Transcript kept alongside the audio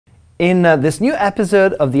In this new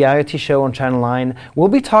episode of the IoT Show on Channel 9, we'll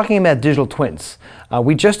be talking about digital twins.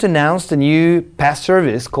 We just announced a new PaaS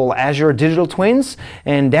service called Azure Digital Twins,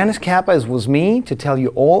 and Dan Escapa is with me to tell you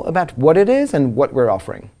all about what it is and what we're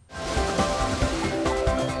offering.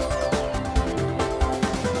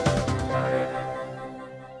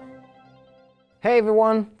 Hey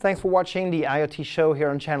everyone, thanks for watching the IoT Show here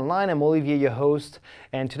on Channel 9. I'm Olivier, your host,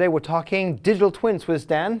 and today we're talking digital twins with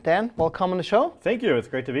Dan. Dan, welcome on the show. Thank you, it's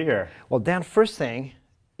great to be here. Well, Dan, first thing,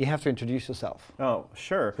 you have to introduce yourself. Oh,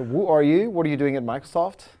 sure. So who are you? What are you doing at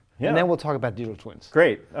Microsoft? Yeah. And then we'll talk about digital twins.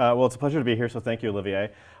 Great. Well, it's a pleasure to be here, so thank you,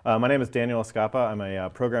 Olivier. My name is Daniel Escapa. I'm a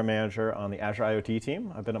program manager on the Azure IoT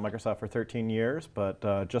team. I've been at Microsoft for 13 years,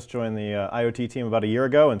 but just joined the IoT team about a year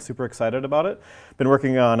ago and super excited about it. Been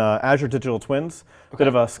working on Azure Digital Twins, bit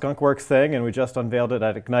of a skunkworks thing, and we just unveiled it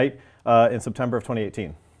at Ignite in September of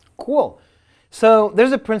 2018. Cool. So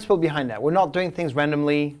there's a principle behind that. We're not doing things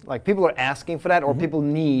randomly, like people are asking for that, or people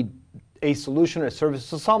need a solution or a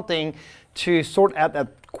service or something to sort out that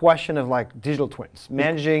question of like digital twins,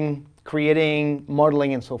 managing, creating,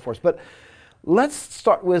 modeling, and so forth. But let's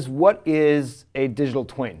start with what is a digital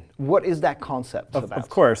twin? What is that concept about? Of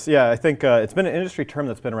course, yeah. I think it's been an industry term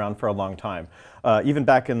that's been around for a long time. Even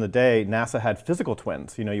back in the day, NASA had physical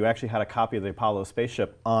twins. You know, you actually had a copy of the Apollo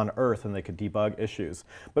spaceship on Earth and they could debug issues.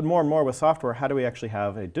 But more and more with software, how do we actually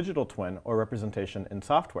have a digital twin or representation in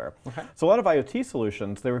software? Okay. So a lot of IoT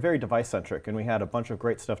solutions, they were very device-centric, and we had a bunch of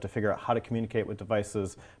great stuff to figure out how to communicate with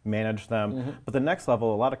devices, manage them. But the next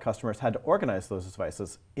level, a lot of customers had to organize those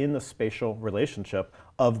devices in the spatial relationship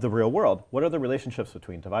of the real world. What are the relationships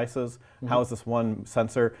between devices? How is this one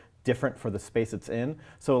sensor different for the space it's in?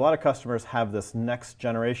 So a lot of customers have this next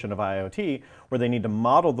generation of IoT where they need to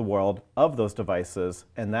model the world of those devices,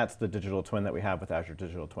 and that's the digital twin that we have with Azure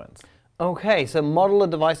Digital Twins. Okay, so model a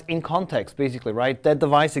device in context, basically, right? That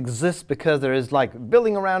device exists because there is like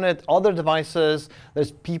building around it, other devices,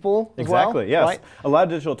 there's people as well. Exactly, yes. Right? A lot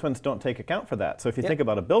of digital twins don't take account for that. So if you think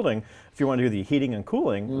about a building, if you want to do the heating and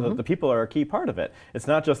cooling, the people are a key part of it. It's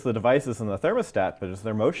not just the devices and the thermostat, but it's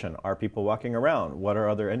their motion. Are people walking around? What are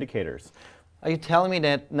other indicators? Are you telling me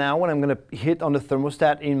that now when I'm going to hit on the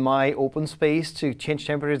thermostat in my open space to change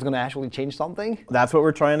temperature, it's going to actually change something? That's what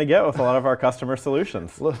we're trying to get with a lot of our customer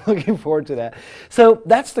solutions. Looking forward to that. So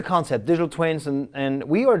that's the concept, digital twins, and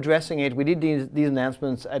we are addressing it. We did these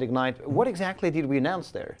announcements at Ignite. What exactly did we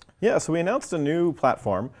announce there? Yeah, so we announced a new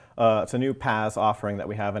platform. It's a new PaaS offering that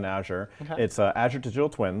we have in Azure. Okay. It's Azure Digital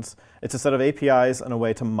Twins. It's a set of APIs and a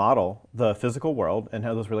way to model the physical world and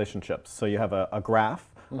have those relationships. So you have a graph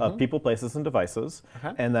of people, places, and devices.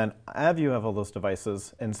 Okay. And then as you have all those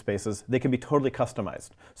devices and spaces, they can be totally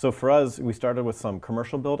customized. So for us, we started with some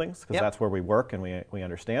commercial buildings, because that's where we work and we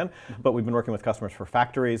understand. But we've been working with customers for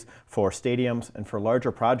factories, for stadiums, and for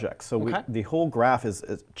larger projects. So the whole graph is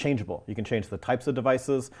changeable. You can change the types of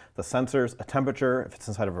devices, the sensors, a temperature, if it's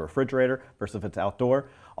inside of a refrigerator versus if it's outdoor.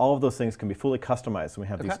 All of those things can be fully customized. And we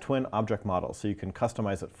have these twin object models, so you can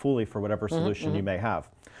customize it fully for whatever solution you may have.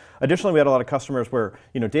 Additionally, we had a lot of customers where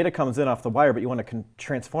data comes in off the wire, but you want to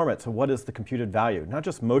transform it to what is the computed value. Not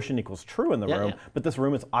just motion equals true in the room, but this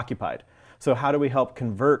room is occupied. So how do we help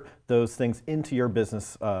convert those things into your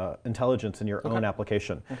business intelligence in your own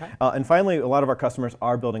application? And finally, a lot of our customers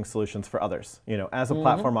are building solutions for others. As a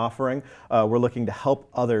platform offering, we're looking to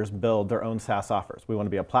help others build their own SaaS offers. We want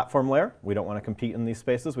to be a platform layer. We don't want to compete in these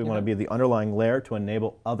spaces. We want to be the underlying layer to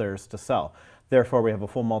enable others to sell. Therefore, we have a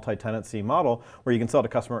full multi-tenancy model where you can sell to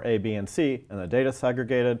customer A, B, and C, and the data is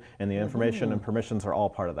segregated, and the information and permissions are all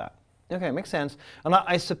part of that. Okay, makes sense. And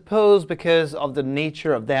I suppose because of the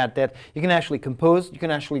nature of that you can actually compose, you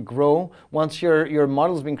can actually grow. Once your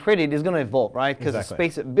model has been created, it's going to evolve, right? Because the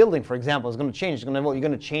space building, for example, is going to change. It's going to evolve. You're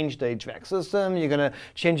going to change the HVAC system. You're going to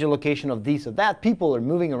change the location of this or that. People are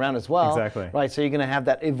moving around as well. Exactly. Right, so you're going to have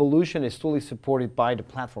that evolution is fully supported by the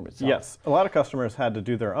platform itself. Yes, a lot of customers had to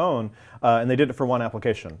do their own, and they did it for one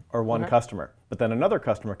application or one customer. But then another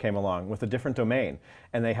customer came along with a different domain,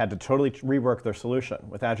 and they had to totally rework their solution.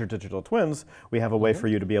 With Azure Digital Twins, we have a way for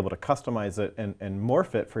you to be able to customize it and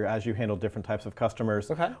morph it for as you handle different types of customers.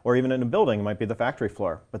 Or even in a building, it might be the factory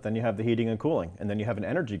floor, but then you have the heating and cooling, and then you have an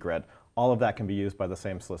energy grid. All of that can be used by the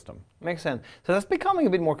same system. Makes sense. So that's becoming a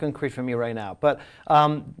bit more concrete for me right now. But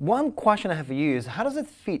one question I have for you is, how does it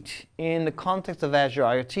fit in the context of Azure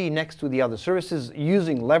IoT next to the other services,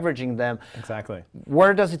 leveraging them? Exactly.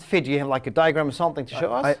 Where does it fit? Do you have like a diagram or something to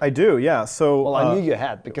show us? I do, yeah. So, well, I knew you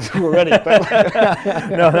had because we were ready.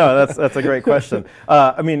 No, that's a great question.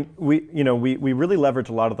 I mean, we really leverage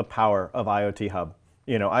a lot of the power of IoT Hub.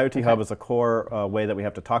 IoT Hub is a core way that we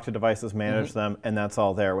have to talk to devices, manage them, and that's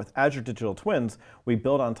all there. With Azure Digital Twins, we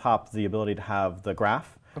build on top the ability to have the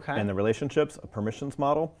graph and the relationships, a permissions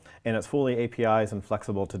model, and it's fully APIs and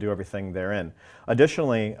flexible to do everything therein.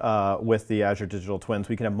 Additionally, with the Azure Digital Twins,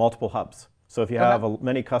 we can have multiple hubs. So if you have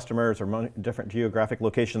many customers or different geographic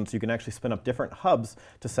locations, you can actually spin up different hubs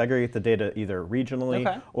to segregate the data either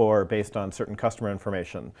regionally or based on certain customer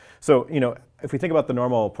information. So if we think about the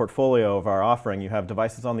normal portfolio of our offering, you have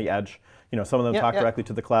devices on the edge. Some of them talk directly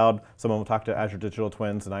to the cloud. Some of them talk to Azure Digital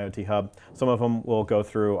Twins and IoT Hub. Some of them will go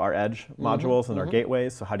through our edge modules and our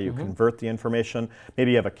gateways. So how do you convert the information?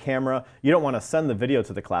 Maybe you have a camera. You don't want to send the video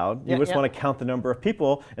to the cloud. You just want to count the number of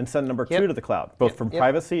people and send number 2 to the cloud, both from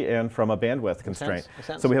privacy and from a bandwidth constraint.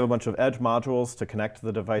 So we have a bunch of edge modules to connect to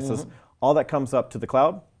the devices. All that comes up to the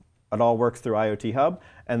cloud. It all works through IoT Hub.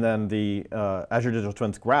 And then the Azure Digital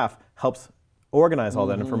Twins graph helps organize all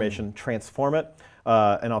that information, transform it,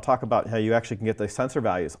 and I'll talk about how you actually can get the sensor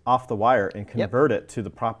values off the wire and convert it to the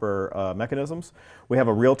proper mechanisms. We have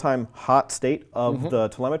a real-time hot state of the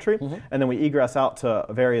telemetry, and then we egress out to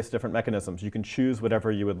various different mechanisms. You can choose whatever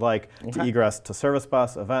you would like to egress to Service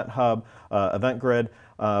Bus, Event Hub, Event Grid,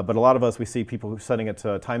 but a lot of us, we see people setting it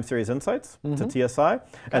to time series insights, to TSI,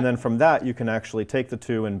 and then from that you can actually take the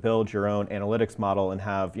two and build your own analytics model and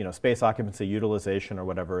have space occupancy utilization or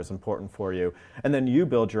whatever is important for you, and then you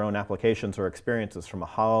build your own applications or experiences from a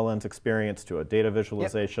HoloLens experience to a data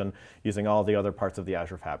visualization using all the other parts of the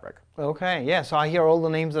Azure Fabric. Okay, yeah, so I hear all the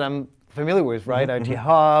names that I'm familiar with, right? IoT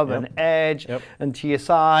Hub and Edge and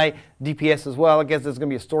TSI, DPS as well. I guess there's going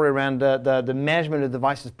to be a story around the management of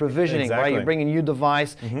devices provisioning, right? You're bringing a new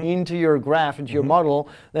device into your graph, into your model,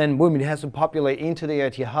 then boom, it has to populate into the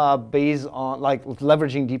IoT Hub based on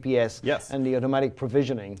leveraging DPS and the automatic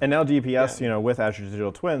provisioning. And now DPS, with Azure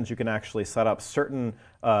Digital Twins, you can actually set up certain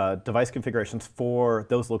device configurations for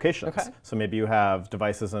those locations. So maybe you have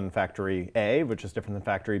devices in factory A, which is different than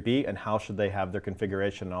factory B, and how should they have their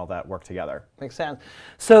configuration and all that work together. Makes sense.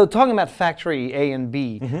 So talking about factory A and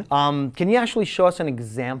B, can you actually show us an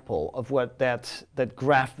example of what that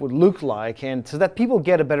graph would look like, and so that people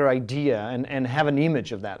get a better idea and have an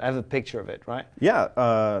image of that, have a picture of it, right?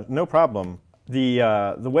 Yeah, no problem.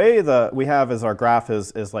 The way that we have is our graph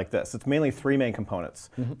is like this. It's mainly 3 main components.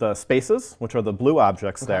 The spaces, which are the blue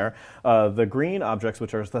objects there, the green objects,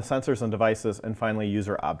 which are the sensors and devices, and finally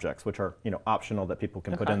user objects, which are optional that people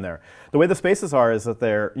can put in there. The way the spaces are is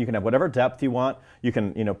that you can have whatever depth you want, you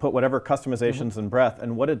can put whatever customizations and breadth,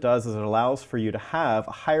 and what it does is it allows for you to have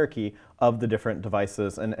a hierarchy of the different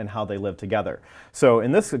devices and how they live together. So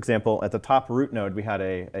in this example, at the top root node, we had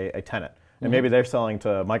a tenant. And maybe they're selling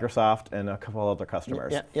to Microsoft and a couple other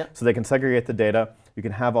customers. So they can segregate the data. You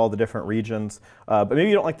can have all the different regions. But maybe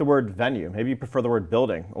you don't like the word venue. Maybe you prefer the word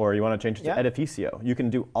building, or you want to change it to edificio. You can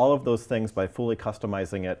do all of those things by fully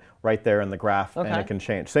customizing it right there in the graph, and it can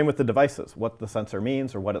change. Same with the devices, what the sensor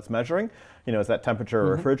means or what it's measuring. Is that temperature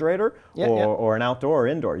a refrigerator or an outdoor or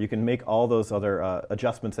indoor? You can make all those other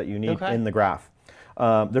adjustments that you need in the graph.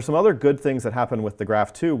 There's some other good things that happen with the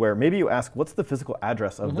graph too, where maybe you ask, what's the physical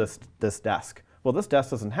address of this desk? Well, this desk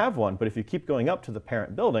doesn't have one, but if you keep going up to the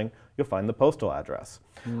parent building, you'll find the postal address.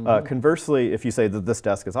 Conversely, if you say that this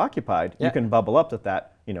desk is occupied, you can bubble up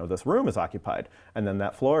that this room is occupied, and then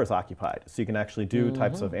that floor is occupied. So you can actually do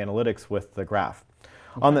types of analytics with the graph.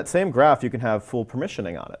 On that same graph, you can have full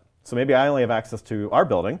permissioning on it. So maybe I only have access to our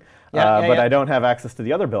building, but I don't have access to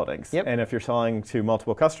the other buildings. And if you're selling to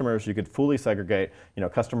multiple customers, you could fully segregate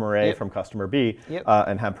customer A from customer B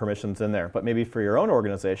and have permissions in there. But maybe for your own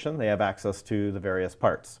organization, they have access to the various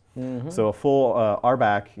parts. So a full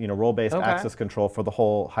RBAC, role-based access control for the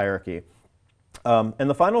whole hierarchy. And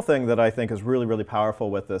the final thing that I think is really, really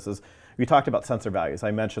powerful with this is we talked about sensor values.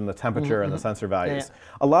 I mentioned the temperature and the sensor values.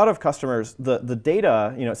 A lot of customers, the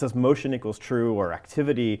data, it says motion equals true or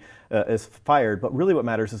activity is fired, but really what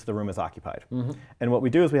matters is the room is occupied. And what we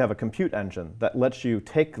do is we have a compute engine that lets you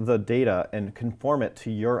take the data and conform it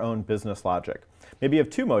to your own business logic. Maybe you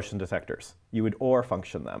have 2 motion detectors. You would OR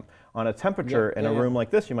function them. On a temperature in a room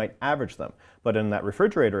like this, you might average them. But in that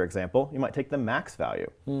refrigerator example, you might take the max value.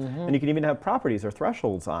 And you can even have properties or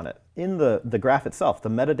thresholds on it in the graph itself, the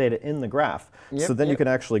metadata in the graph. So then you can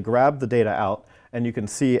actually grab the data out, and you can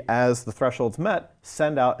see as the thresholds met,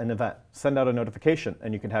 send out an event, send out a notification,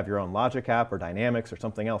 and you can have your own logic app or dynamics or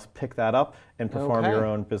something else pick that up and perform your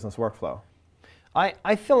own business workflow.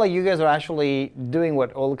 I feel like you guys are actually doing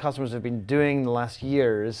what all the customers have been doing the last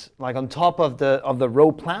years, like on top of the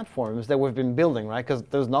raw platforms that we've been building, right? Because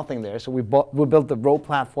there's nothing there. So we built the raw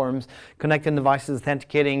platforms, connecting devices,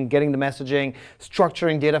 authenticating, getting the messaging,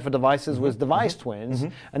 structuring data for devices with device twins.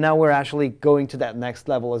 And now we're actually going to that next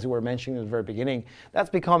level, as you were mentioning at the very beginning. That's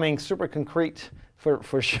becoming super concrete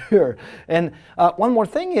for sure. And one more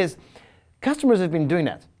thing is, customers have been doing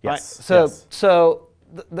that, right? So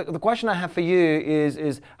the question I have for you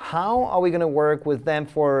is how are we going to work with them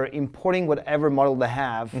for importing whatever model they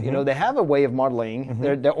have? You know, they have a way of modeling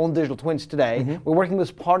their own digital twins today. We're working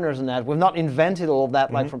with partners on that. We've not invented all of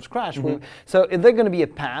that like from scratch. So is there going to be a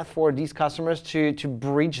path for these customers to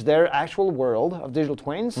bridge their actual world of digital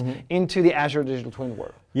twins into the Azure Digital Twin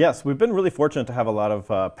world? Yes, we've been really fortunate to have a lot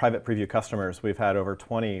of private preview customers. We've had over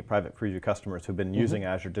 20 private preview customers who've been using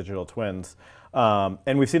Azure Digital Twins.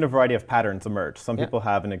 And we've seen a variety of patterns emerge. Some people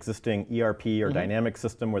have an existing ERP or dynamic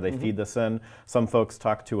system where they feed this in. Some folks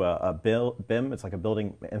talk to a BIM, it's like a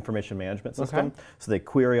building information management system. So they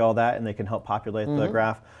query all that and they can help populate the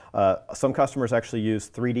graph. Some customers actually use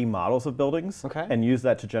 3D models of buildings and use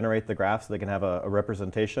that to generate the graph so they can have a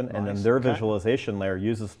representation. And then their visualization layer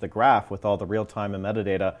uses the graph with all the real-time and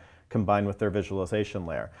metadata combined with their visualization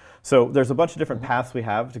layer. So there's a bunch of different paths we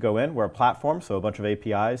have to go in. We're a platform, so a bunch of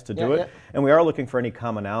APIs to do it. And we are looking for any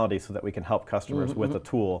commonality so that we can help customers with a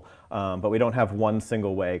tool, but we don't have one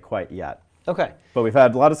single way quite yet. Okay. But we've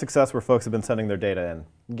had a lot of success where folks have been sending their data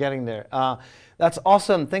in. Getting there. That's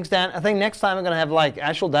awesome. Thanks, Dan. I think next time we're going to have like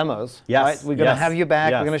actual demos. Yes. Right? We're going to have you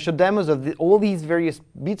back. We're going to show demos of all these various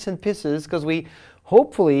bits and pieces because we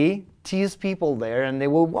hopefully tease people there and they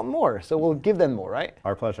will want more. So we'll give them more, right?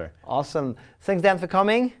 Our pleasure. Awesome. Thanks, Dan, for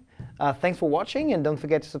coming. Thanks for watching, and don't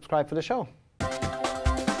forget to subscribe for the show.